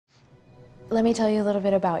Let me tell you a little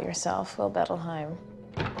bit about yourself, Will Bettelheim.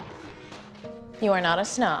 You are not a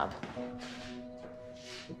snob.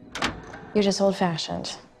 You're just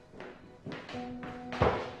old-fashioned.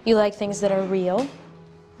 You like things that are real,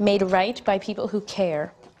 made right by people who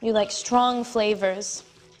care. You like strong flavors.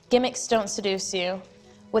 Gimmicks don't seduce you.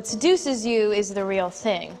 What seduces you is the real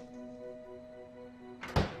thing.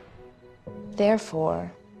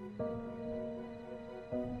 Therefore,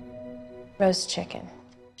 roast chicken.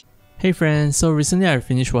 Hey friends, so recently I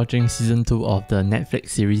finished watching season 2 of the Netflix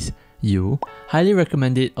series You. Highly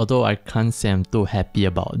recommend it, although I can't say I'm too happy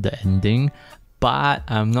about the ending. But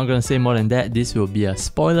I'm not gonna say more than that. This will be a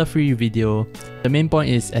spoiler-free video. The main point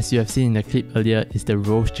is, as you have seen in the clip earlier, is the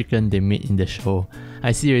roast chicken they made in the show.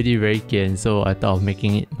 I see already very keen, so I thought of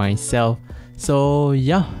making it myself. So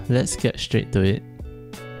yeah, let's get straight to it.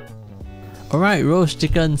 Alright, roast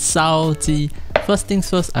chicken, 烧鸡. First things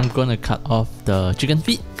first, I'm gonna cut off the chicken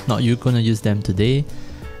feet. Not you gonna use them today.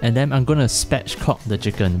 And then I'm gonna spatchcock the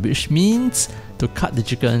chicken, which means to cut the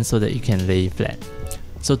chicken so that it can lay flat.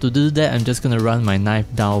 So to do that, I'm just gonna run my knife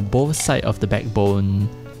down both sides of the backbone,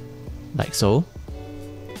 like so.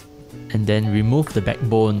 And then remove the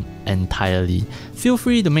backbone entirely. Feel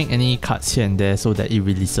free to make any cuts here and there so that it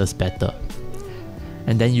releases better.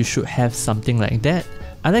 And then you should have something like that.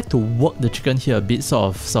 I like to work the chicken here a bit,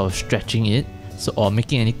 sort of stretching it, or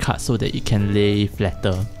making any cuts so that it can lay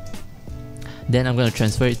flatter. Then I'm going to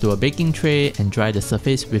transfer it to a baking tray and dry the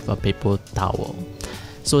surface with a paper towel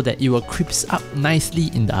so that it will crisp up nicely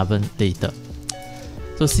in the oven later.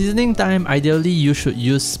 So seasoning time, ideally you should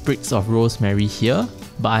use sprigs of rosemary here,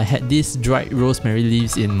 but I had these dried rosemary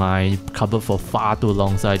leaves in my cupboard for far too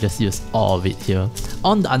long, so I just used all of it here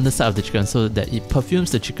on the underside of the chicken so that it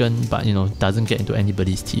perfumes the chicken but doesn't get into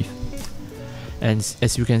anybody's teeth. And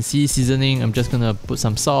as you can see, seasoning, I'm just gonna put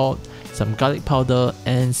some salt, some garlic powder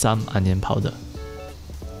and some onion powder.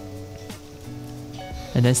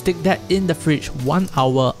 And then stick that in the fridge 1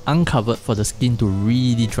 hour uncovered for the skin to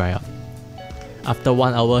really dry up. After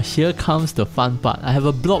 1 hour, here comes the fun part. I have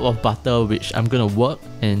a blob of butter which I'm gonna work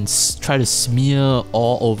and try to smear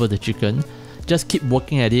all over the chicken. Just keep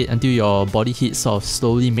working at it until your body heat sort of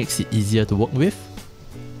slowly makes it easier to work with.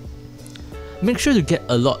 Make sure to get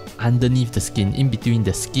a lot underneath the skin, in between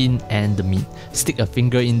the skin and the meat. Stick a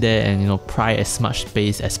finger in there and pry as much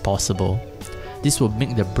space as possible. This will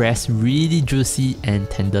make the breast really juicy and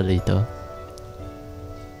tender later.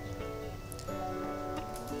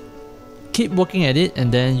 Keep working at it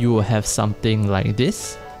and then you will have something like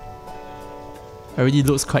this. Already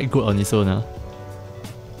looks quite good on its own now.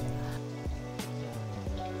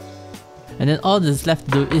 And then all that's left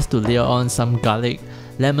to do is to layer on some garlic,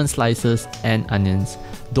 lemon slices and onions.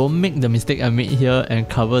 Don't make the mistake I made here and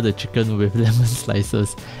cover the chicken with lemon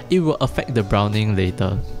slices. It will affect the browning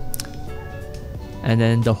later. And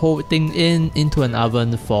then the whole thing into an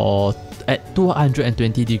oven at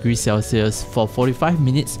 220 degrees Celsius for 45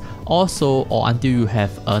 minutes or so, or until you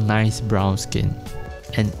have a nice brown skin.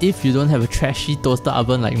 And if you don't have a trashy toaster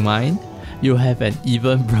oven like mine, you'll have an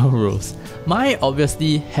even brown roast. Mine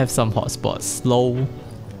obviously have some hot spots. Slow.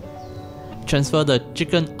 Transfer the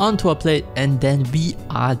chicken onto a plate and then we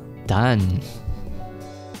are done.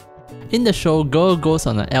 In the show, girl goes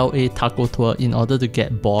on an LA taco tour in order to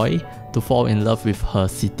get boy to fall in love with her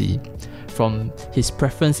city. From his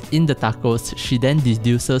preference in the tacos, she then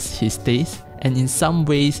deduces his taste and in some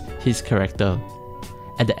ways his character.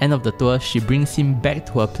 At the end of the tour, she brings him back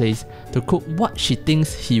to her place to cook what she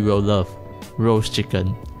thinks he will love: roast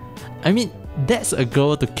chicken. I mean, that's a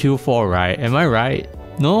girl to kill for, right? Am I right?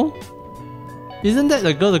 No? Isn't that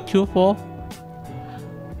a girl to kill for?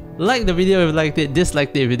 Like the video if you liked it, dislike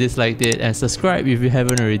it if you disliked it, and subscribe if you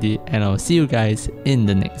haven't already, and I'll see you guys in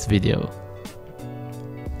the next video.